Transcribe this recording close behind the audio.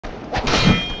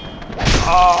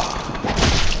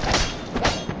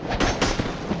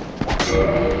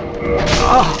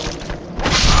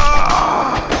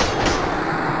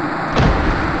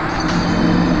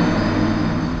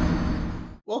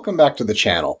Welcome back to the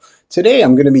channel. Today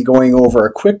I'm going to be going over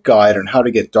a quick guide on how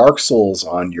to get Dark Souls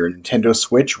on your Nintendo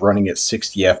Switch running at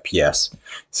 60 FPS.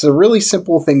 It's a really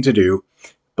simple thing to do,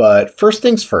 but first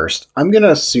things first, I'm going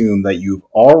to assume that you've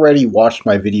already watched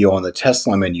my video on the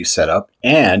Tesla menu setup,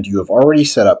 and you have already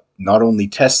set up not only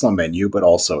Tesla menu, but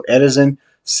also Edison,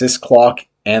 sys-clk,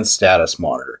 and status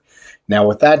monitor. Now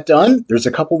with that done, there's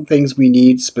a couple of things we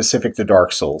need specific to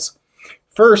Dark Souls.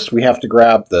 First, we have to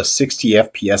grab the 60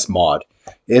 FPS mod.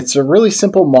 It's a really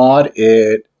simple mod.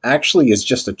 It actually is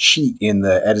just a cheat in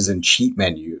the Edison cheat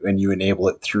menu, and you enable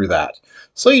it through that.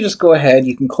 So you just go ahead,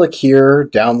 you can click here,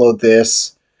 download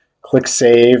this, click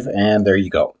save, and there you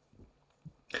go.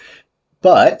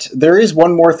 But there is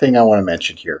one more thing I want to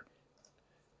mention here.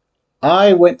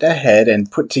 I went ahead and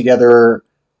put together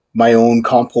my own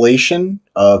compilation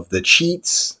of the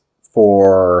cheats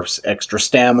for extra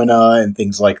stamina and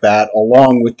things like that,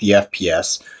 along with the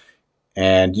FPS.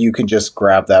 And you can just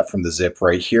grab that from the zip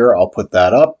right here. I'll put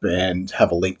that up and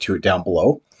have a link to it down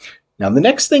below. Now the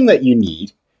next thing that you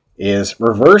need is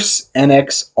reverse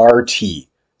NXRT.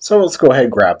 So let's go ahead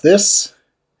and grab this.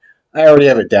 I already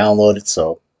have it downloaded,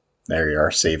 so there you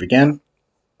are, save again.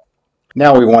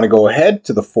 Now we want to go ahead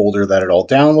to the folder that it all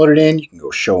downloaded in. You can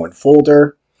go show in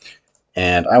folder.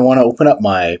 And I want to open up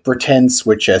my pretend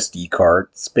Switch SD card.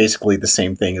 It's basically the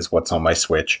same thing as what's on my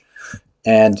Switch.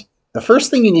 And the first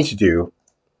thing you need to do,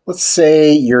 let's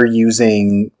say you're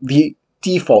using the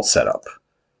default setup.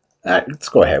 Let's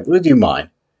go ahead. We'll do mine.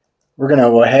 We're going to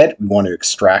go ahead. We want to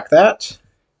extract that.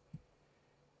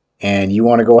 And you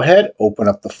want to go ahead, open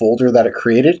up the folder that it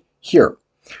created. Here.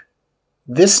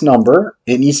 This number,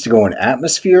 it needs to go in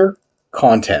Atmosphere,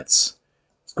 Contents.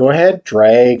 Go ahead,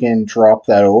 drag and drop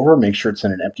that over. Make sure it's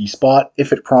in an empty spot.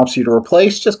 If it prompts you to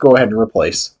replace, just go ahead and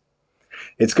replace.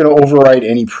 It's going to override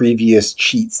any previous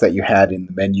cheats that you had in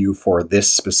the menu for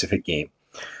this specific game.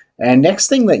 And next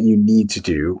thing that you need to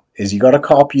do is you got to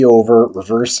copy over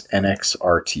reverse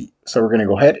NXRT. So we're going to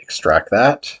go ahead, extract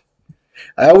that.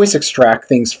 I always extract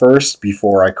things first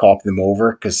before I copy them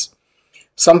over, because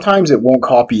sometimes it won't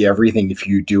copy everything if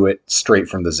you do it straight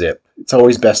from the zip. It's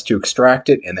always best to extract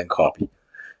it and then copy.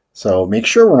 So make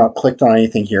sure we're not clicked on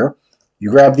anything here.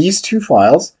 You grab these two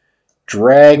files,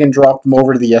 drag and drop them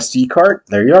over to the SD card.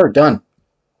 There you are, done.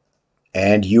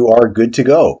 And you are good to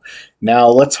go. Now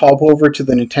let's hop over to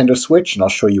the Nintendo Switch and I'll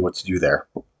show you what to do there.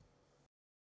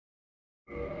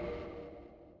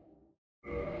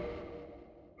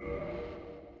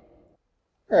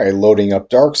 Alright, loading up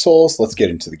Dark Souls. Let's get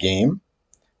into the game.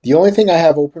 The only thing I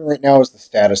have open right now is the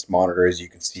status monitor, as you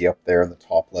can see up there in the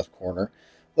top left corner.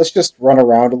 Let's just run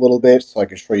around a little bit so I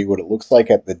can show you what it looks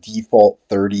like at the default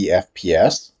 30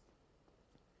 FPS.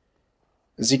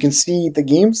 As you can see, the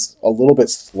game's a little bit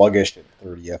sluggish at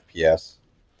 30 FPS.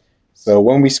 So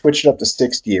when we switch it up to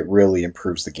 60, it really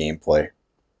improves the gameplay.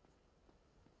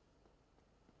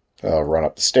 Run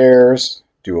up the stairs,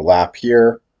 do a lap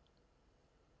here.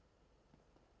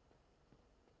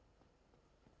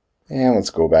 And let's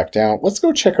go back down. Let's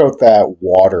go check out that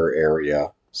water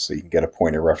area so you can get a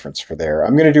point of reference for there.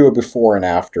 I'm going to do it before and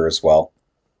after as well.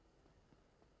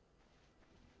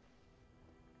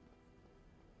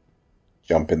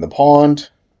 Jump in the pond.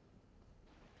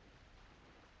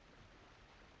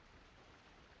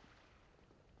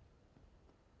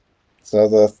 So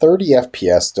the 30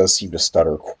 FPS does seem to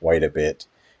stutter quite a bit.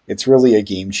 It's really a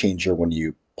game changer when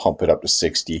you pump it up to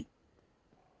 60.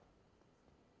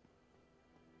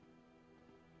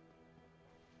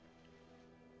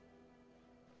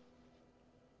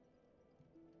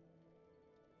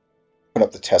 Open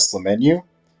up the Tesla menu,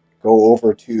 go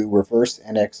over to reverse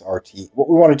NXRT. What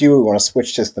we want to do, we want to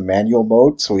switch to the manual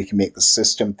mode so we can make the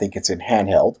system think it's in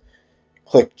handheld.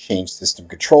 Click change system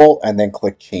control and then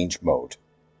click change mode.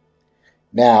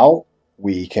 Now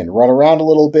we can run around a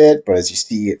little bit, but as you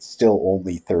see, it's still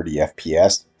only 30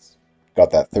 FPS. It's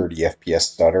got that 30 FPS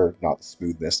stutter, not the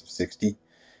smoothness of 60. We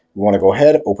want to go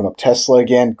ahead, open up Tesla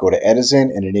again, go to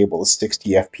Edison and enable the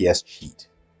 60 FPS cheat.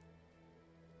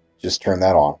 Just turn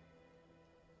that on.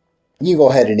 You can go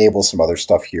ahead and enable some other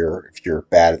stuff here if you're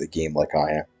bad at the game like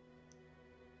I am.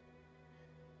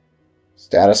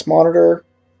 Status monitor,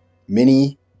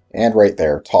 mini, and right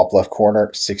there, top left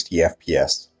corner, 60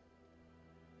 FPS.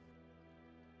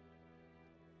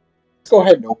 Let's go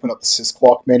ahead and open up the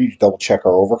sys-clk menu to double check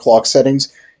our overclock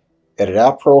settings. edit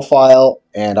app profile,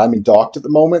 and I'm in docked at the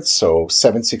moment, so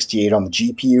 768 on the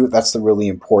GPU. That's the really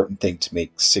important thing to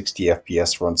make 60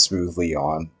 FPS run smoothly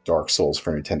on Dark Souls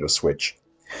for Nintendo Switch.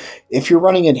 If you're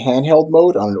running in handheld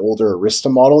mode on an older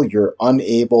Arista model, you're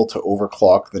unable to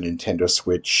overclock the Nintendo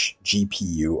Switch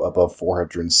GPU above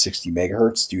 460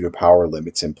 MHz due to power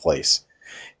limits in place.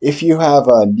 If you have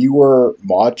a newer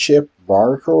mod chip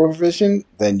microvision,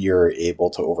 then you're able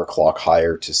to overclock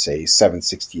higher to say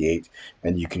 768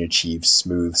 and you can achieve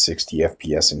smooth 60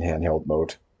 FPS in handheld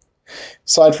mode.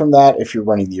 Aside from that, if you're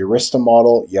running the Arista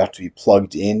model, you have to be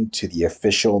plugged into the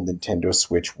official Nintendo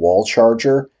Switch wall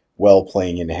charger while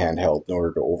playing in handheld in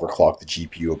order to overclock the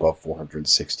GPU above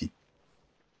 460.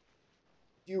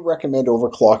 I do recommend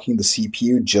overclocking the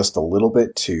CPU just a little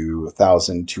bit to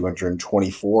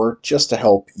 1224 just to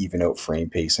help even out frame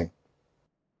pacing.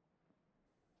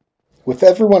 With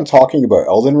everyone talking about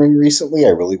Elden Ring recently, I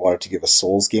really wanted to give a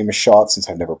Souls game a shot since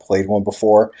I've never played one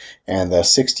before, and the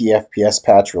 60 FPS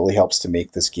patch really helps to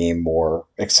make this game more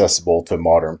accessible to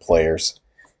modern players.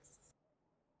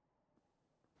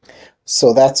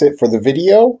 So that's it for the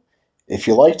video. If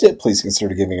you liked it, please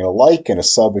consider giving it a like and a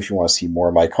sub if you want to see more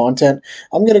of my content.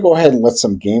 I'm going to go ahead and let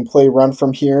some gameplay run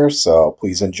from here, so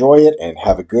please enjoy it and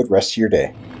have a good rest of your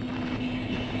day.